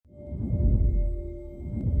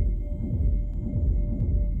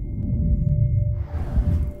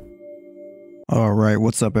All right,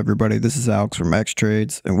 what's up, everybody? This is Alex from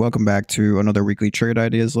Xtrades, and welcome back to another weekly trade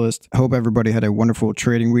ideas list. I hope everybody had a wonderful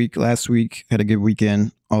trading week last week, had a good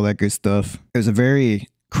weekend, all that good stuff. It was a very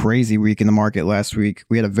crazy week in the market last week.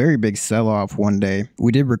 We had a very big sell-off one day.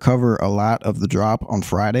 We did recover a lot of the drop on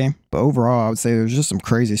Friday, but overall, I would say there's just some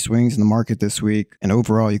crazy swings in the market this week. And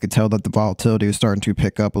overall, you could tell that the volatility is starting to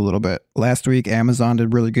pick up a little bit. Last week, Amazon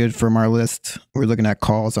did really good from our list. We're looking at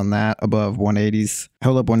calls on that above 180s.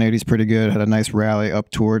 Held up 180s pretty good. Had a nice rally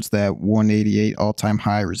up towards that 188 all-time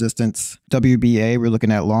high resistance. WBA, we're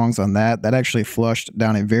looking at longs on that. That actually flushed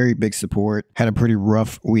down a very big support. Had a pretty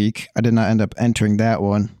rough week. I did not end up entering that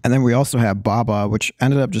one. And then we also have BABA, which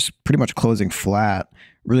ended up just pretty much closing flat.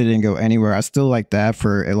 Really didn't go anywhere. I still like that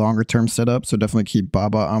for a longer term setup, so definitely keep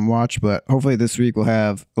BABA on watch. But hopefully this week we'll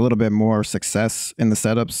have a little bit more success in the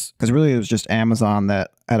setups, because really it was just Amazon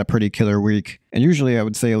that had a pretty killer week. And usually I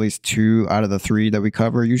would say at least 2 out of the 3 that we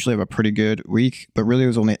cover usually have a pretty good week, but really it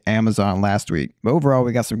was only Amazon last week. But overall,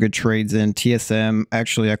 we got some good trades in. TSM,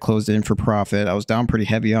 actually I closed in for profit. I was down pretty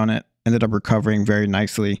heavy on it. Ended up recovering very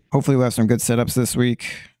nicely. Hopefully we'll have some good setups this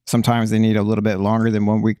week. Sometimes they need a little bit longer than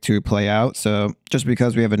 1 week to play out. So just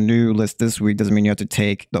because we have a new list this week doesn't mean you have to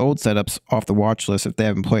take the old setups off the watch list. If they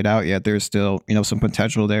haven't played out yet, there's still, some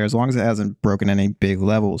potential there as long as it hasn't broken any big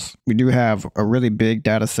levels. We do have a really big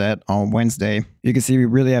data set on Wednesday. You can see we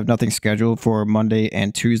really have nothing scheduled for Monday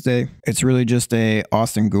and Tuesday. It's really just a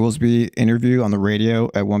Austin Goolsbee interview on the radio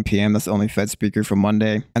at 1 p.m. That's the only Fed speaker for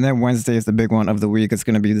Monday. And then Wednesday is the big one of the week. It's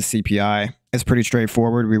going to be the CPI. It's pretty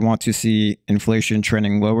straightforward. We want to see inflation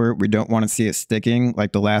trending lower. We don't want to see it sticking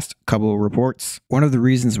like the last couple of reports. One of the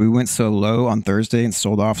reasons we went so low on Thursday and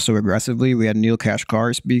sold off so aggressively, we had Neil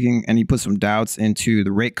Kashkari speaking, and he put some doubts into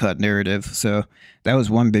the rate cut narrative. So that was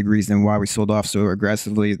one big reason why we sold off so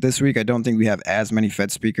aggressively. This week, I don't think we have as many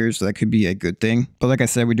Fed speakers, so that could be a good thing. But like I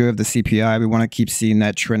said, we do have the CPI. We want to keep seeing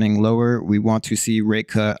that trending lower. We want to see rate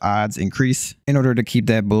cut odds increase in order to keep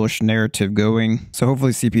that bullish narrative going. So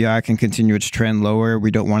hopefully CPI can continue its trend lower.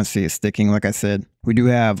 We don't want to see it sticking, like I said. We do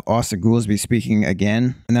have Austin Goolsbee speaking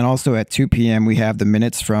again. And then also at 2 p.m., we have the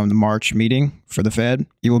minutes from the March meeting for the Fed.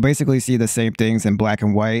 You will basically see the same things in black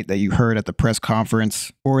and white that you heard at the press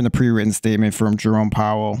conference or in the pre-written statement from Jerome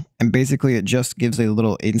Powell. And basically, it just gives a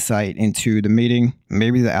little insight into the meeting.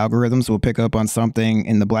 Maybe the algorithms will pick up on something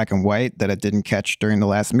in the black and white that it didn't catch during the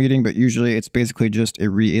last meeting, but usually it's basically just a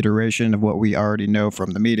reiteration of what we already know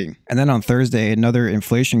from the meeting. And then on Thursday, another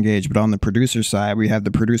inflation gauge, but on the producer side, we have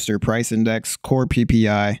the producer price index, core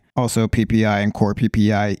PPI, also PPI and core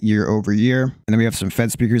PPI year over year. And then we have some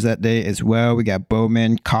Fed speakers that day as well. We got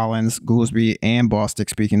Bowman, Collins, Goolsbee, and Bostic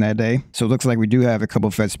speaking that day. So it looks like we do have a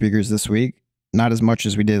couple Fed speakers this week. Not as much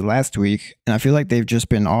as we did last week. And I feel like they've just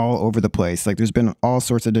been all over the place. Like there's been all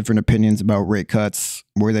sorts of different opinions about rate cuts,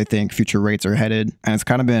 where they think future rates are headed. And it's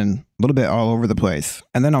kind of been a little bit all over the place.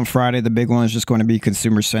 And then on Friday, the big one is just going to be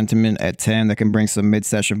consumer sentiment at 10 that can bring some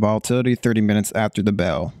mid-session volatility 30 minutes after the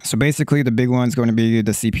bell. So basically the big one is going to be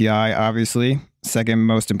the CPI, obviously. Second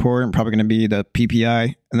most important, probably going to be the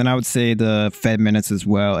PPI. And then I would say the Fed minutes as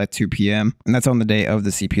well at 2 p.m. And that's on the day of the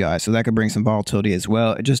CPI. So that could bring some volatility as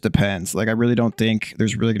well. It just depends. Like I really don't think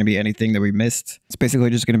there's really going to be anything that we missed. It's basically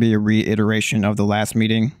just going to be a reiteration of the last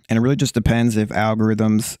meeting. And it really just depends if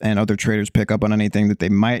algorithms and other traders pick up on anything that they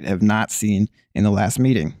might have not seen in the last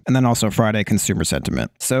meeting. And then also Friday, consumer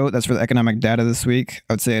sentiment. So that's for the economic data this week.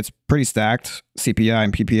 I would say it's pretty stacked. CPI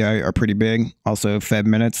and PPI are pretty big. Also Fed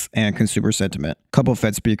minutes and consumer sentiment. Couple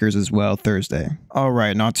Fed speakers as well Thursday. All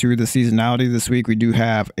right, now to the seasonality this week. We do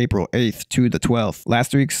have April 8th to the 12th.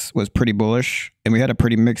 Last week's was pretty bullish. And we had a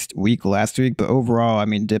pretty mixed week last week, but overall, I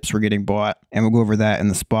mean, dips were getting bought, and we'll go over that in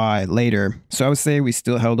the SPY later. So I would say we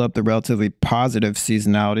still held up the relatively positive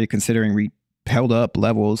seasonality, considering we held up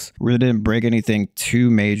levels. Really didn't break anything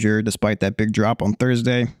too major despite that big drop on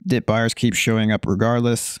Thursday. Dip buyers keep showing up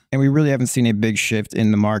regardless, and we really haven't seen a big shift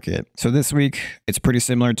in the market. So this week, it's pretty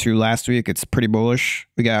similar to last week. It's pretty bullish.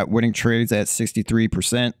 We got winning trades at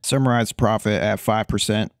 63%, summarized profit at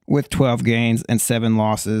 5%, with 12 gains and 7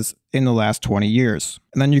 losses in the last 20 years.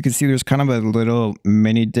 And then you can see there's kind of a little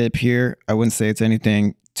mini dip here. I wouldn't say it's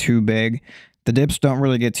anything too big. The dips don't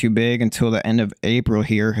really get too big until the end of April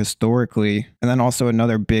here historically. And then also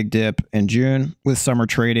another big dip in June. With summer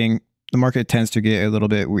trading, the market tends to get a little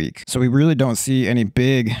bit weak. So we really don't see any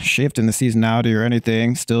big shift in the seasonality or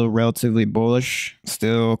anything. Still relatively bullish,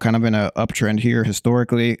 still kind of in an uptrend here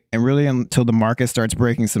historically. And really until the market starts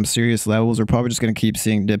breaking some serious levels, we're probably just going to keep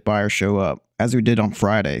seeing dip buyers show up, as we did on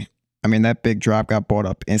Friday. I mean, that big drop got bought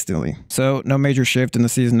up instantly. So no major shift in the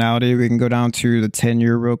seasonality. We can go down to the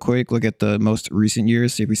 10-year real quick, look at the most recent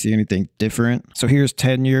years, see if we see anything different. So here's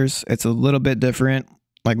 10 years. It's a little bit different.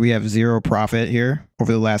 Like we have zero profit here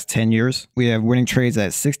over the last 10 years. We have winning trades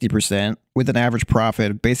at 60% with an average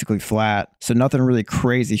profit basically flat. So nothing really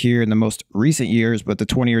crazy here in the most recent years, but the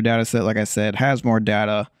 20-year data set, like I said, has more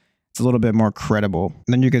data. It's a little bit more credible.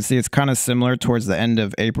 And then you can see it's kind of similar towards the end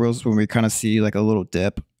of April when we kind of see like a little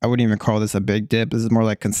dip. I wouldn't even call this a big dip. This is more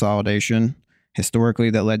like consolidation historically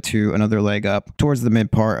that led to another leg up towards the mid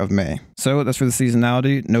part of May. So that's for the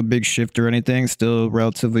seasonality. No big shift or anything. Still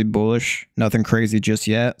relatively bullish. Nothing crazy just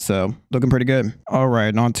yet. So looking pretty good. All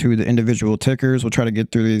right, on to the individual tickers. We'll try to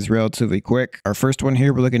get through these relatively quick. Our first one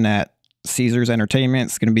here, we're looking at Caesars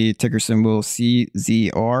Entertainment. It's going to be ticker symbol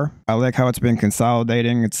CZR. I like how it's been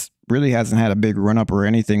consolidating. It's really hasn't had a big run up or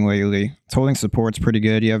anything lately. It's holding support's pretty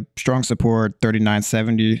good. You have strong support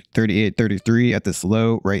 39.70, 38.33 at this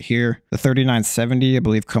low right here. The 39.70 I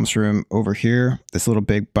believe comes from over here, this little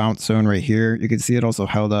big bounce zone right here. You can see it also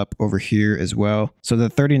held up over here as well. So the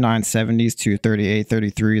 39.70s to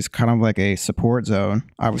 38.33 is kind of like a support zone.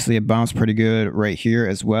 Obviously it bounced pretty good right here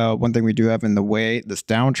as well. One thing we do have in the way, this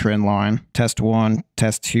downtrend line, test 1,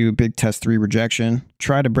 test 2, big test 3 rejection.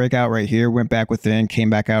 Tried to break out right here, went back within, came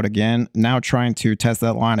back out again. Now trying to test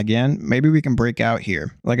that line again. Maybe we can break out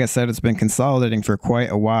here. Like I said, it's been consolidating for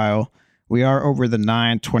quite a while. We are over the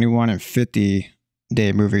 9, 21, and 50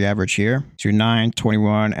 day moving average here. So 9,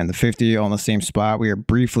 21, and the 50 all in the same spot. We are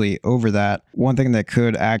briefly over that. One thing that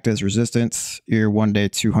could act as resistance, your 1 day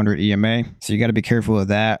 200 EMA. So you got to be careful of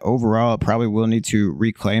that. Overall, it probably will need to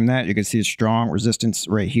reclaim that. You can see a strong resistance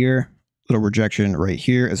right here, little rejection right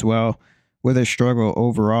here as well, with a struggle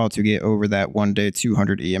overall to get over that 1 day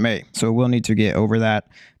 200 EMA. So we'll need to get over that.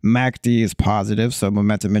 MACD is positive, so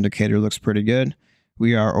momentum indicator looks pretty good.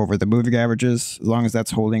 We are over the moving averages. As long as that's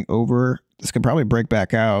holding over, this could probably break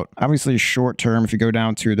back out. Obviously short term, if you go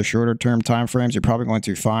down to the shorter term time frames, you're probably going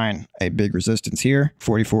to find a big resistance here,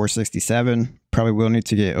 44.67. Probably will need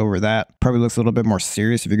to get over that. Probably looks a little bit more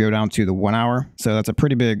serious if you go down to the 1 hour. So that's a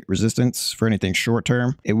pretty big resistance for anything short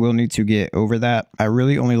term. It will need to get over that. I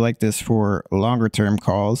really only like this for longer term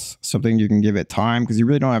calls, something you can give it time because you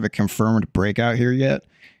really don't have a confirmed breakout here yet.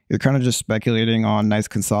 You're kind of just speculating on nice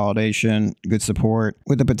consolidation, good support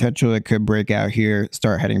with the potential it could break out here,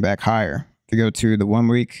 start heading back higher. If you go to the 1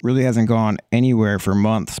 week, really hasn't gone anywhere for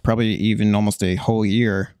months, probably even almost a whole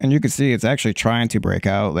year. And you can see it's actually trying to break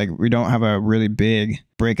out. Like we don't have a really big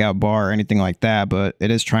breakout bar or anything like that, but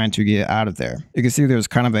it is trying to get out of there. You can see there's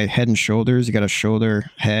kind of a head and shoulders. You got a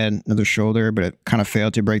shoulder, head, another shoulder, but it kind of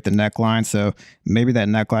failed to break the neckline. So maybe that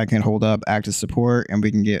neckline can hold up, act as support, and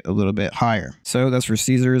we can get a little bit higher. So that's for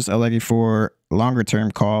Caesars. I like it for longer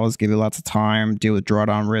term calls, give it lots of time, deal with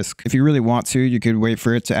drawdown risk. If you really want to, you could wait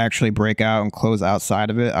for it to actually break out and close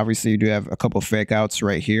outside of it. Obviously, you do have a couple fake outs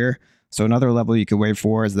right here. So another level you could wait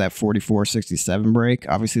for is that 44.67 break.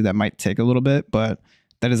 Obviously, that might take a little bit, but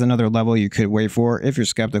that is another level you could wait for if you're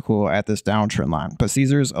skeptical at this downtrend line. But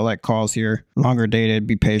Caesars, I like calls here. Longer dated,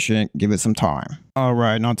 be patient, give it some time. All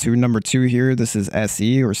right, on to number 2 here. This is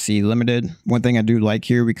SE or C Limited. One thing I do like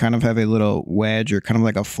here, we kind of have a little wedge or kind of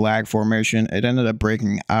like a flag formation. It ended up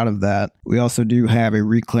breaking out of that. We also do have a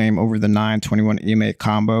reclaim over the 921 EMA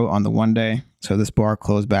combo on the 1 day. So this bar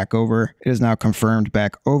closed back over. It is now confirmed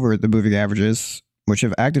back over the moving averages, which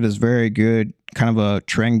have acted as very good kind of a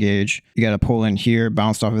trend gauge. You got to pull in here,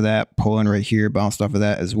 bounced off of that, pull in right here, bounced off of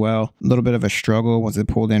that as well. A little bit of a struggle once it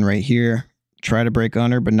pulled in right here. Try to break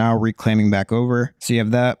under, but now reclaiming back over. So you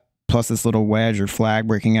have that plus this little wedge or flag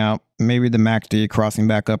breaking out. Maybe the MACD crossing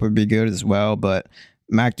back up would be good as well, but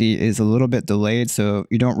MACD is a little bit delayed, so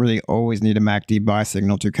you don't really always need a MACD buy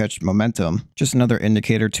signal to catch momentum. Just another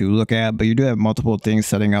indicator to look at, but you do have multiple things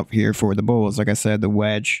setting up here for the bulls. Like I said, the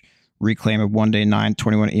wedge, reclaim of 1 day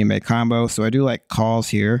 921 EMA combo. So I do like calls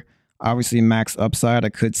here. Obviously max upside I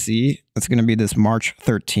could see. That's going to be this March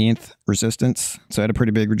 13th resistance. So I had a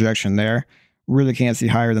pretty big rejection there. Really can't see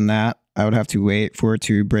higher than that. I would have to wait for it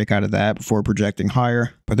to break out of that before projecting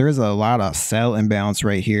higher. But there is a lot of sell imbalance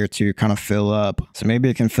right here to kind of fill up. So maybe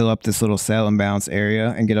it can fill up this little sell imbalance area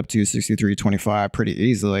and get up to 63.25 pretty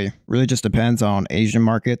easily. Really just depends on Asian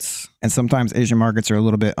markets. And sometimes Asian markets are a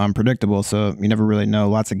little bit unpredictable. So you never really know.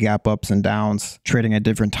 Lots of gap ups and downs, trading at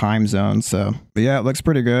different time zones. So, but yeah, it looks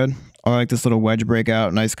pretty good. I like this little wedge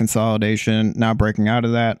breakout, nice consolidation. Now breaking out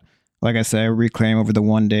of that. Like I said, reclaim over the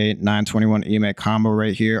 1-day 921 EMA combo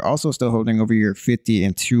right here. Also still holding over your 50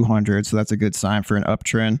 and 200, so that's a good sign for an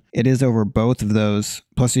uptrend. It is over both of those.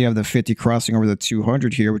 Plus you have the 50 crossing over the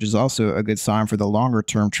 200 here, which is also a good sign for the longer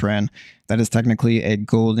term trend. That is technically a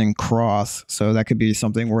golden cross, so that could be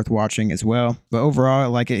something worth watching as well. But overall, I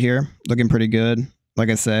like it here. Looking pretty good. Like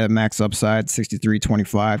I said, max upside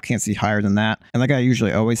 63.25. Can't see higher than that. And like I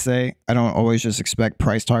usually always say, I don't always just expect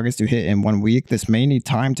price targets to hit in 1 week. This may need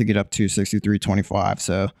time to get up to 63.25.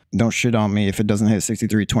 So don't shit on me if it doesn't hit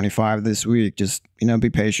 63.25 this week. Just, be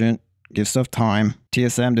patient. Give stuff time.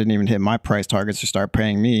 TSM didn't even hit my price targets to start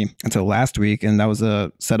paying me until last week. And that was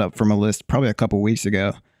a setup from a list probably a couple weeks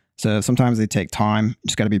ago. So sometimes they take time.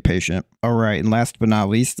 Just got to be patient. All right. And last but not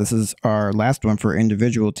least, this is our last one for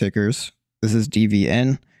individual tickers. This is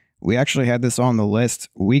DVN. We actually had this on the list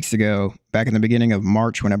weeks ago, back in the beginning of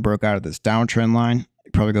March when it broke out of this downtrend line.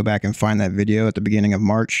 You probably go back and find that video at the beginning of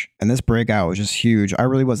March. And this breakout was just huge. I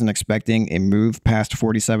really wasn't expecting a move past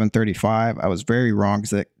 47.35. I was very wrong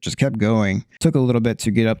because it just kept going. It took a little bit to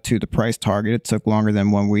get up to the price target. It took longer than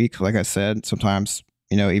 1 week. Like I said, sometimes,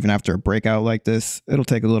 even after a breakout like this, it'll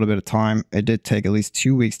take a little bit of time. It did take at least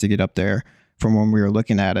 2 weeks to get up there from when we were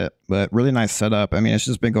looking at it, but really nice setup. I mean, it's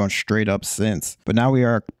just been going straight up since, but now we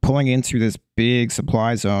are pulling into this big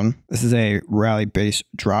supply zone. This is a rally base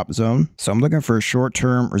drop zone. So I'm looking for a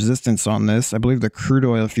short-term resistance on this. I believe the crude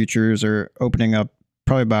oil futures are opening up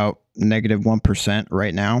probably about -1%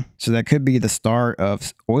 right now. So that could be the start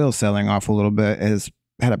of oil selling off a little bit. It has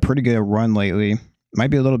had a pretty good run lately. Might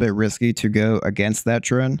be a little bit risky to go against that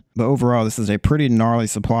trend, but overall, this is a pretty gnarly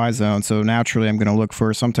supply zone. So naturally, I'm going to look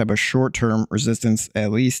for some type of short-term resistance at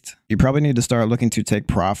least. You probably need to start looking to take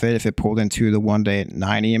profit if it pulled into the 1-day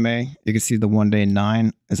 9 EMA. You can see the 1-day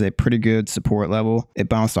 9 is a pretty good support level. It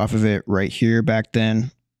bounced off of it right here back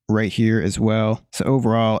then. Right here as well. So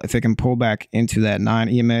overall, if it can pull back into that 9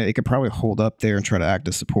 EMA, it could probably hold up there and try to act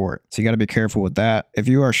as support. So you got to be careful with that. If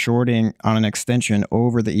you are shorting on an extension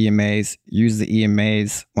over the EMAs, use the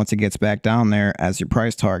EMAs once it gets back down there as your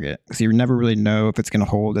price target. So you never really know if it's going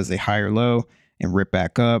to hold as a higher low and rip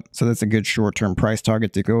back up. So that's a good short-term price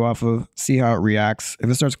target to go off of. See how it reacts. If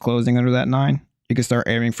it starts closing under that 9, you can start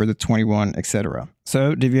aiming for the 21, etc.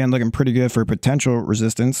 So DVN looking pretty good for potential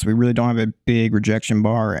resistance. We really don't have a big rejection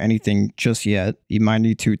bar or anything just yet. You might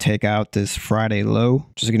need to take out this Friday low,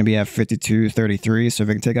 which is going to be at 52.33. So if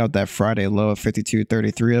it can take out that Friday low of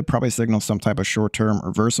 52.33, it'll probably signal some type of short-term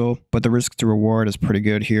reversal. But the risk to reward is pretty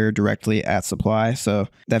good here directly at supply. So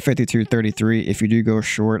that 52.33, if you do go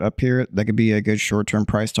short up here, that could be a good short-term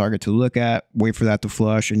price target to look at. Wait for that to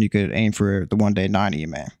flush, and you could aim for the 1-day 9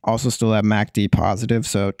 EMA. Also still at MACD positive,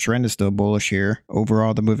 so trend is still bullish here.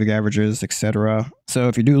 Overall, the moving averages, etc. So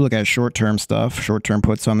if you do look at short-term stuff, short-term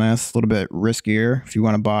puts on this, a little bit riskier. If you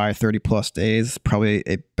want to buy 30+ days, probably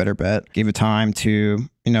a better bet. Give it time to,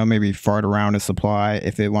 maybe fart around a supply.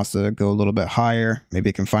 If it wants to go a little bit higher, maybe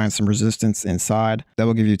it can find some resistance inside. That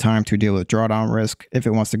will give you time to deal with drawdown risk. If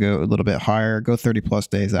it wants to go a little bit higher, go 30+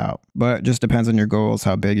 days out. But it just depends on your goals,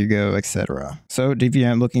 how big you go, etc. So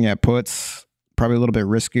DVN looking at puts, probably a little bit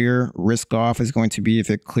riskier. Risk off is going to be if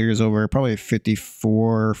it clears over probably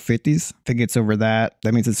 54.50s. If it gets over that,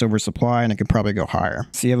 that means it's oversupply and it can probably go higher.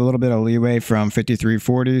 So you have a little bit of leeway from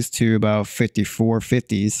 53.40s to about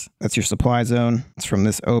 54.50s. That's your supply zone. It's from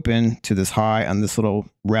this open to this high on this little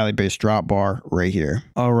rally based drop bar right here.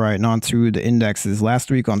 All right, and on to the indexes. Last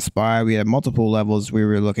week on SPY, we had multiple levels we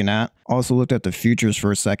were looking at. Also looked at the futures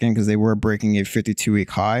for a second because they were breaking a 52-week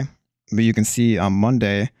high. But you can see on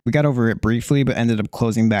Monday, we got over it briefly, but ended up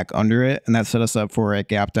closing back under it. And that set us up for a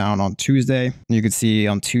gap down on Tuesday. And you can see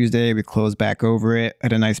on Tuesday, we closed back over it,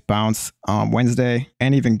 had a nice bounce on Wednesday,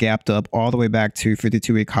 and even gapped up all the way back to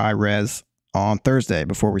 52-week high res on Thursday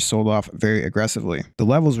before we sold off very aggressively. The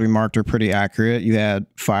levels we marked are pretty accurate. You had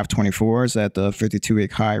 524s at the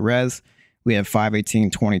 52-week high res. We had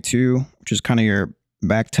 518.22, which is kind of your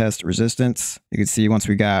back test resistance. You can see once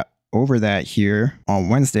we got over that here on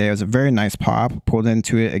Wednesday, it was a very nice pop, pulled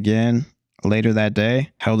into it again later that day,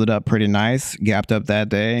 held it up pretty nice, gapped up that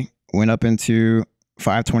day, went up into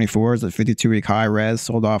 524s, the 52-week high res,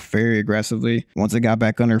 sold off very aggressively. Once it got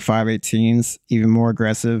back under 518s, even more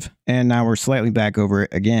aggressive, and now we're slightly back over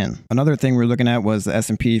it again. Another thing we're looking at was the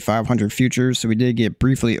S&P 500 futures. So we did get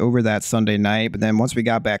briefly over that Sunday night, but then once we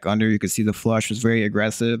got back under, you could see the flush was very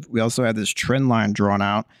aggressive. We also had this trend line drawn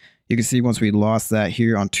out. You can see once we lost that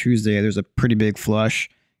here on Tuesday, there's a pretty big flush.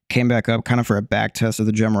 came back up kind of for a back test of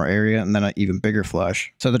the general area and then an even bigger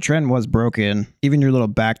flush. So the trend was broken. Even your little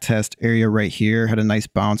back test area right here had a nice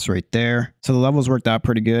bounce right there. So the levels worked out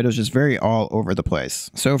pretty good. It was just very all over the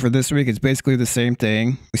place. So for this week, it's basically the same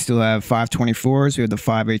thing. We still have 524s. We have the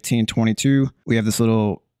 518.22. We have this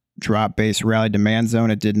little drop base rally demand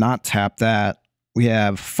zone. It did not tap that. We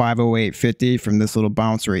have 508.50 from this little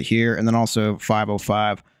bounce right here, and then also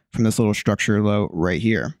 505 from this little structure low right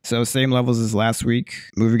here. So same levels as last week.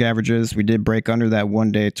 Moving averages, we did break under that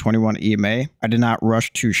 1-day 21 EMA. I did not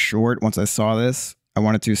rush too short once I saw this. I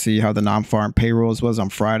wanted to see how the non-farm payrolls was on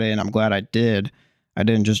Friday, and I'm glad I did. I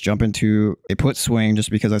didn't just jump into a put swing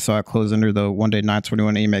just because I saw it close under the 1-day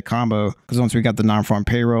 921 EMA combo, because once we got the non-farm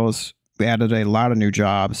payrolls, we added a lot of new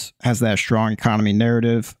jobs, has that strong economy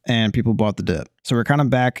narrative, and people bought the dip. So we're kind of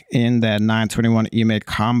back in that 921 EMA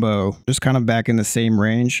combo, just kind of back in the same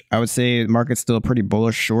range. I would say the market's still pretty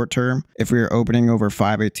bullish short term. If we were opening over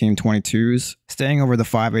 518.22s, staying over the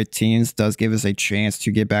 518s does give us a chance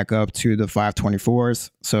to get back up to the 524s.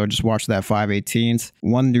 So just watch that 518s.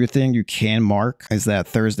 One new thing you can mark is that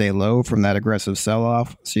Thursday low from that aggressive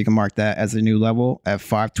sell-off. So you can mark that as a new level at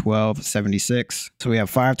 512.76. So we have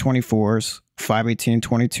 524s,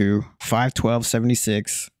 518.22,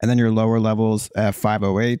 512.76, and then your lower levels at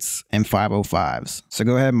 508s and 505s. So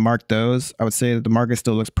go ahead and mark those. I would say that the market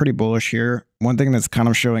still looks pretty bullish here. One thing that's kind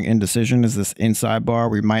of showing indecision is this inside bar.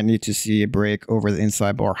 We might need to see a break over the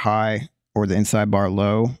inside bar high or the inside bar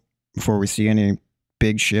low before we see any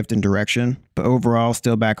big shift in direction. But overall,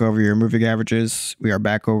 still back over your moving averages. We are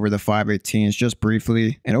back over the 518s just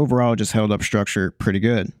briefly, and overall just held up structure pretty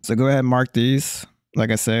good. So go ahead and mark these. Like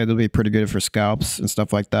I said, it'll be pretty good for scalps and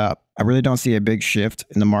stuff like that. I really don't see a big shift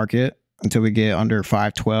in the market until we get under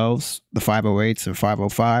 512s, the 508s and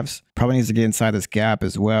 505s. Probably needs to get inside this gap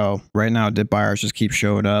as well. Right now, dip buyers just keep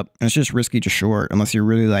showing up, and it's just risky to short unless you're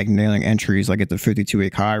really like nailing entries like at the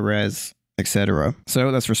 52-week high res, etc.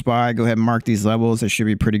 So that's for SPY. Go ahead and mark these levels. It should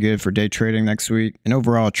be pretty good for day trading next week. And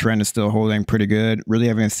overall, trend is still holding pretty good. Really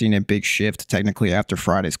haven't seen a big shift technically after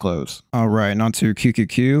Friday's close. All right, and on to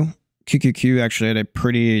QQQ. QQQ actually had a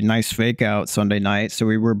pretty nice fake out Sunday night, so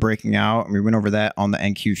we were breaking out, and we went over that on the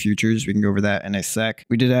NQ futures. We can go over that in a sec.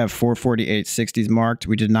 We did have 448.60s marked.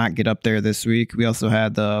 We did not get up there this week. We also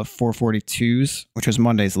had the 442s, which was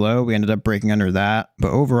Monday's low. We ended up breaking under that.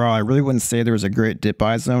 But overall, I really wouldn't say there was a great dip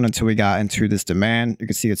buy zone until we got into this demand. You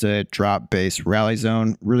can see it's a drop base rally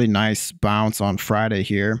zone. Really nice bounce on Friday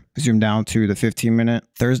here. Zoom down to the 15-minute.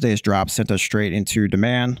 Thursday's drop sent us straight into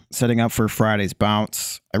demand, setting up for Friday's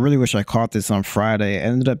bounce. I really wish I caught this on Friday. I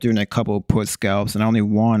ended up doing a couple of put scalps, and I only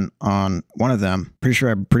won on one of them. Pretty sure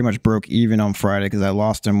I pretty much broke even on Friday because I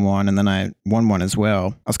lost in one, and then I won one as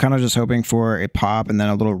well. I was kind of just hoping for a pop and then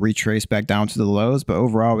a little retrace back down to the lows, but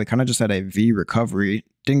overall, we kind of just had a V recovery.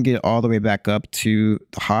 Didn't get all the way back up to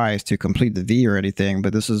the highs to complete the V or anything,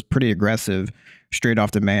 but this was pretty aggressive, straight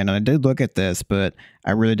off demand. And I did look at this, but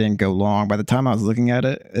I really didn't go long. By the time I was looking at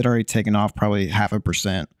it, it had already taken off probably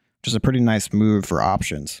 0.5%. Which is a pretty nice move for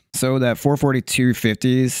options. So that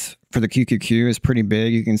 442.50s for the QQQ is pretty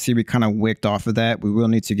big. You can see we kind of wicked off of that. We will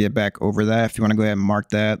need to get back over that. If you want to go ahead and mark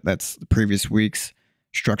that, that's the previous week's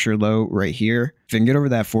structure low right here. If you can get over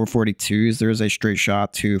that 442s, there's a straight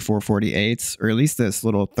shot to 448s, or at least this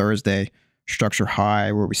little Thursday structure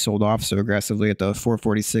high where we sold off so aggressively at the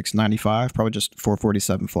 446.95, probably just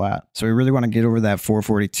 447 flat. So we really want to get over that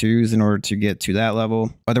 442s in order to get to that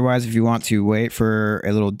level. Otherwise, if you want to wait for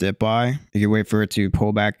a little dip buy, you can wait for it to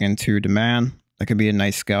pull back into demand. That could be a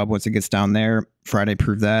nice scalp once it gets down there. Friday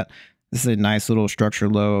proved that. This is a nice little structure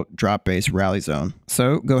low drop base rally zone.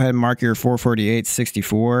 So go ahead and mark your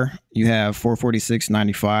 448.64. You have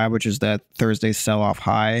 446.95, which is that Thursday sell-off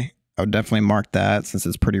high. I would definitely mark that since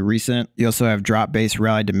it's pretty recent. You also have drop base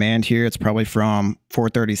rally demand here. It's probably from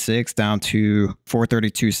 436 down to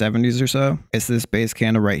 432.70s or so. It's this base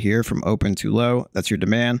candle right here from open to low. That's your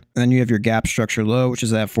demand. And then you have your gap structure low, which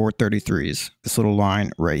is at 433s. This little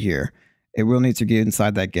line right here. It will need to get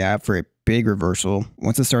inside that gap for a big reversal.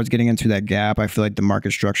 Once it starts getting into that gap, I feel like the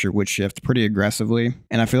market structure would shift pretty aggressively.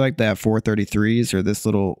 And I feel like that 433s or this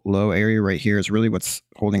little low area right here is really what's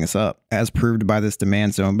holding us up, as proved by this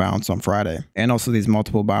demand zone bounce on Friday. And also these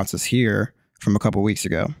multiple bounces here from a couple weeks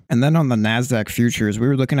ago. And then on the NASDAQ futures, we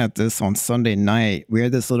were looking at this on Sunday night. We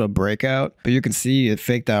had this little breakout, but you can see it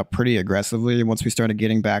faked out pretty aggressively. Once we started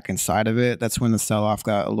getting back inside of it, that's when the sell-off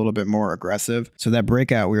got a little bit more aggressive. So that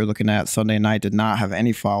breakout we were looking at Sunday night did not have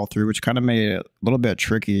any follow through, which kind of made it a little bit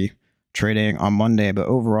tricky trading on Monday. But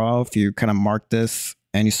overall, if you kind of mark this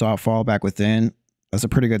and you saw a fall back within, that's a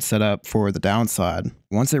pretty good setup for the downside.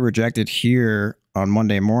 Once it rejected here on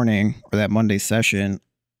Monday morning or that Monday session,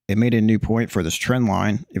 it made a new point for this trend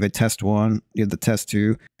line. You have a test 1, you have the test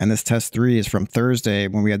 2, and this test 3 is from Thursday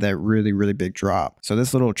when we had that really, really big drop. So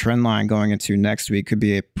this little trend line going into next week could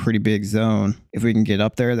be a pretty big zone. If we can get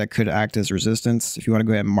up there, that could act as resistance. If you want to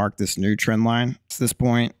go ahead and mark this new trend line, it's this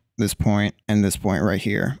point, and this point right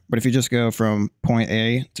here. But if you just go from point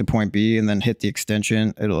A to point B and then hit the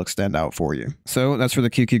extension, it'll extend out for you. So that's for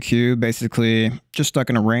the QQQ. Basically, just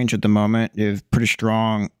stuck in a range at the moment. You have pretty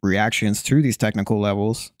strong reactions to these technical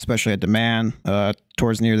levels, especially at demand,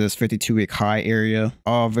 towards near this 52-week high area.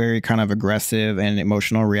 All very kind of aggressive and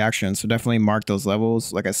emotional reactions. So definitely mark those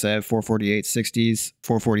levels. Like I said, 448.60s,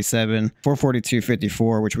 447,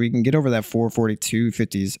 442.54, which we can get over that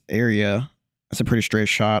 442.50s area. It's a pretty straight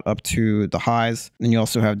shot up to the highs. Then you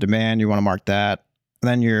also have demand. You want to mark that. And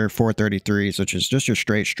then your 433s, which is just your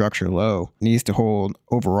straight structure low, needs to hold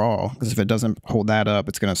overall, because if it doesn't hold that up,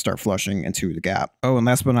 it's going to start flushing into the gap. Oh, and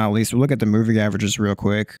last but not least, we'll look at the moving averages real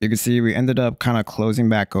quick. You can see we ended up kind of closing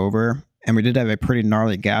back over. And we did have a pretty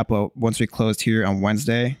gnarly gap, but once we closed here on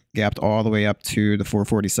Wednesday, gapped all the way up to the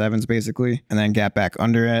 447s basically, and then gapped back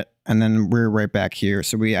under it. And then we're right back here.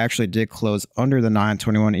 So we actually did close under the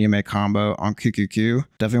 921 EMA combo on QQQ.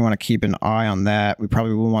 Definitely want to keep an eye on that. We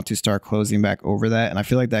probably will want to start closing back over that. And I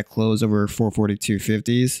feel like that close over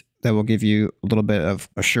 442.50s, that will give you a little bit of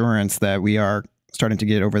assurance that we are starting to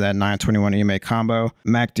get over that 921 EMA combo.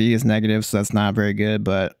 MACD is negative, so that's not very good.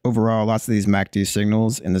 But overall, lots of these MACD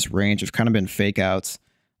signals in this range have kind of been fake outs.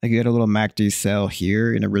 Like you had a little MACD sell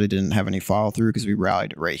here, and it really didn't have any follow through because we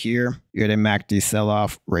rallied right here. You had a MACD sell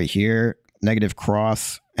off right here, negative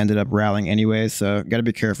cross, ended up rallying anyway. So got to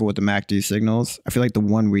be careful with the MACD signals. I feel like the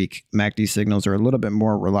 1 week MACD signals are a little bit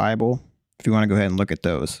more reliable if you want to go ahead and look at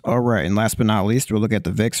those. All right, and last but not least, we'll look at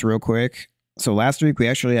the VIX real quick. So last week, we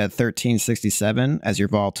actually had 1367 as your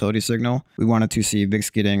volatility signal. We wanted to see VIX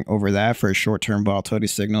getting over that for a short-term volatility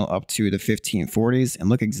signal up to the 1540s, and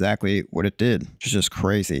look exactly what it did. It's just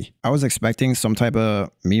crazy. I was expecting some type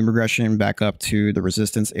of mean regression back up to the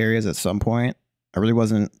resistance areas at some point. I really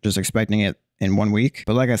wasn't just expecting it in 1 week.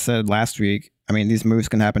 But like I said last week, I mean, these moves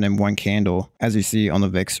can happen in one candle, as you see on the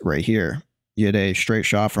VIX right here. You had a straight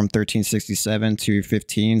shot from 1367 to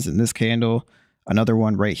 15s in this candle. Another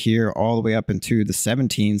one right here, all the way up into the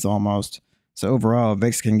 17s almost. So overall,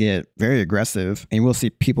 VIX can get very aggressive, and we'll see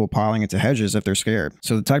people piling into hedges if they're scared.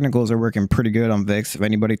 So the technicals are working pretty good on VIX. If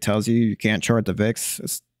anybody tells you you can't chart the VIX,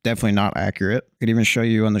 it's definitely not accurate. I could even show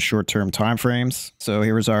you on the short-term time frames. So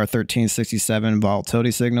here's our 1367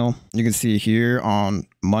 volatility signal. You can see here on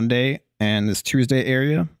Monday and this Tuesday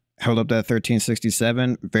area, held up that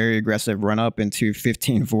 1367, very aggressive run up into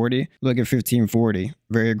 1540. Look at 1540,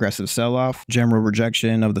 very aggressive sell off, general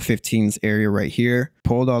rejection of the 15s area right here,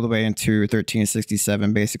 pulled all the way into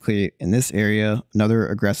 1367, basically in this area, another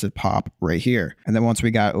aggressive pop right here. And then once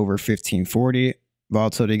we got over 1540,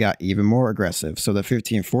 volatility got even more aggressive. So the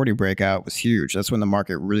 1540 breakout was huge. That's when the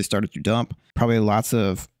market really started to dump. Probably lots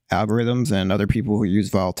of algorithms and other people who use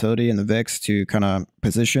volatility in the VIX to kind of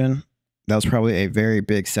position. That was probably a very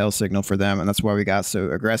big sell signal for them, and that's why we got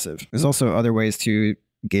so aggressive. There's also other ways to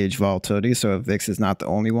gauge volatility, so VIX is not the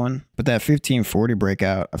only one. But that 1540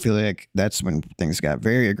 breakout, I feel like that's when things got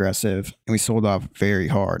very aggressive, and we sold off very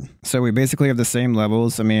hard. So we basically have the same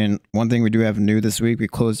levels. I mean, one thing we do have new this week, we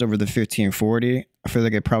closed over the 1540. I feel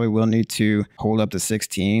like it probably will need to hold up the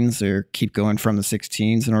 16s or keep going from the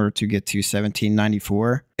 16s in order to get to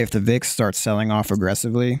 1794. If the VIX starts selling off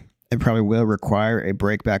aggressively, it probably will require a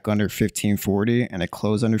break back under 1540 and a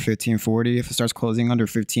close under 1540. If it starts closing under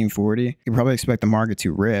 1540, you probably expect the market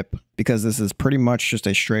to rip, because this is pretty much just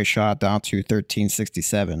a straight shot down to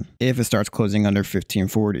 1367 if it starts closing under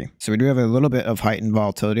 1540. So we do have a little bit of heightened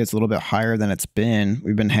volatility. It's a little bit higher than it's been.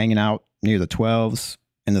 We've been hanging out near the 12s.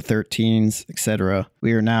 In the 13s, etc.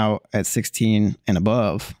 We are now at 16 and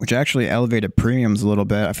above, which actually elevated premiums a little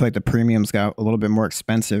bit. I feel like the premiums got a little bit more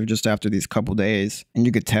expensive just after these couple days. And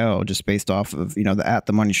you could tell just based off of, you know, the at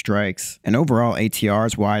the money strikes. And overall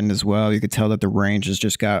ATRs widened as well. You could tell that the range has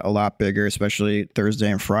just got a lot bigger, especially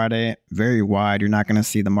Thursday and Friday. Very wide. You're not going to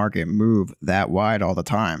see the market move that wide all the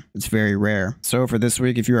time. It's very rare. So for this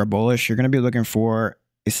week, if you are bullish, you're going to be looking for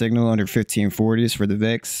a signal under 1540s for the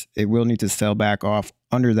VIX. It will need to sell back off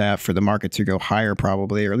under that for the market to go higher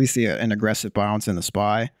probably, or at least see an aggressive bounce in the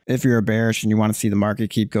SPY. If you're bearish and you want to see the market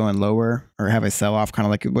keep going lower or have a sell-off kind of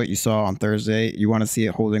like what you saw on Thursday, you want to see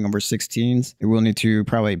it holding over 16s. It will need to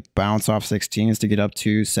probably bounce off 16s to get up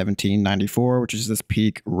to 1794, which is this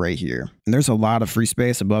peak right here. And there's a lot of free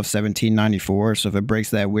space above 1794. So if it breaks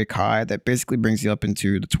that wick high, that basically brings you up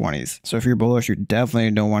into the 20s. So if you're bullish, you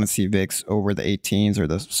definitely don't want to see VIX over the 18s or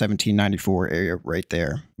the 1794 area right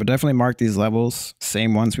there. But definitely mark these levels,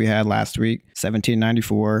 same ones we had last week,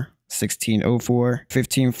 1794, 1604,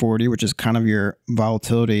 1540, which is kind of your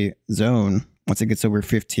volatility zone. Once it gets over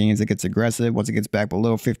 15s, it gets aggressive. Once it gets back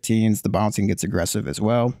below 15s, the bouncing gets aggressive as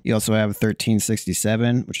well. You also have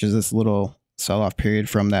 1367, which is this little sell-off period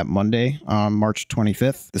from that Monday on March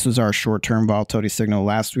 25th. This was our short-term volatility signal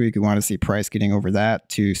last week. We want to see price getting over that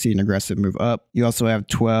to see an aggressive move up. You also have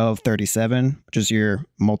 1237, which is your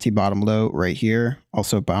multi-bottom low right here.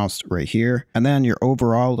 Also bounced right here. And then your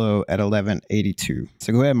overall low at 1182.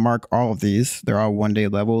 So go ahead and mark all of these. They're all one-day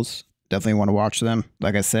levels. Definitely want to watch them.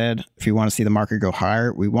 Like I said, if you want to see the market go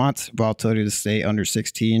higher, we want volatility to stay under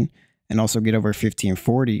 16 and also get over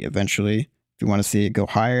 1540 eventually. If you want to see it go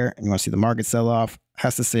higher and you want to see the market sell off,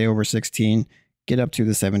 has to stay over 16, get up to the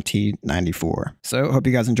 1794. So hope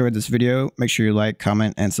you guys enjoyed this video. Make sure you like,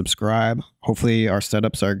 comment, and subscribe. Hopefully our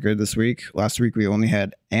setups are good this week. Last week we only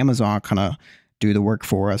had Amazon kind of do the work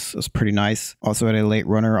for us. It was pretty nice. Also had a late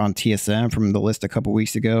runner on TSM from the list a couple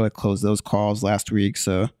weeks ago. I closed those calls last week.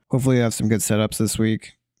 So hopefully I have some good setups this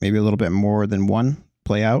week. Maybe a little bit more than one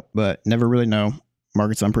play out, but never really know.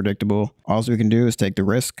 Market's unpredictable. All we can do is take the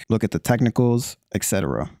risk, look at the technicals,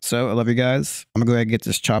 etc. So I love you guys. I'm gonna go ahead and get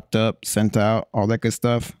this chopped up, sent out, all that good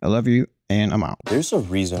stuff. I love you, and I'm out. There's a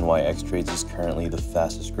reason why Xtrades is currently the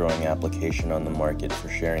fastest growing application on the market for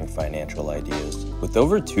sharing financial ideas. With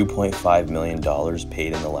over $2.5 million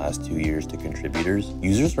paid in the last 2 years to contributors,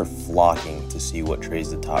 users are flocking to see what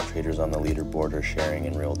trades the top traders on the leaderboard are sharing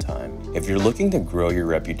in real time. If you're looking to grow your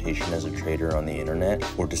reputation as a trader on the internet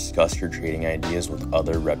or discuss your trading ideas with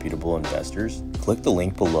other reputable investors, click the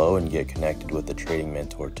link below and get connected with a trading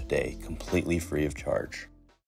mentor today, completely free of charge.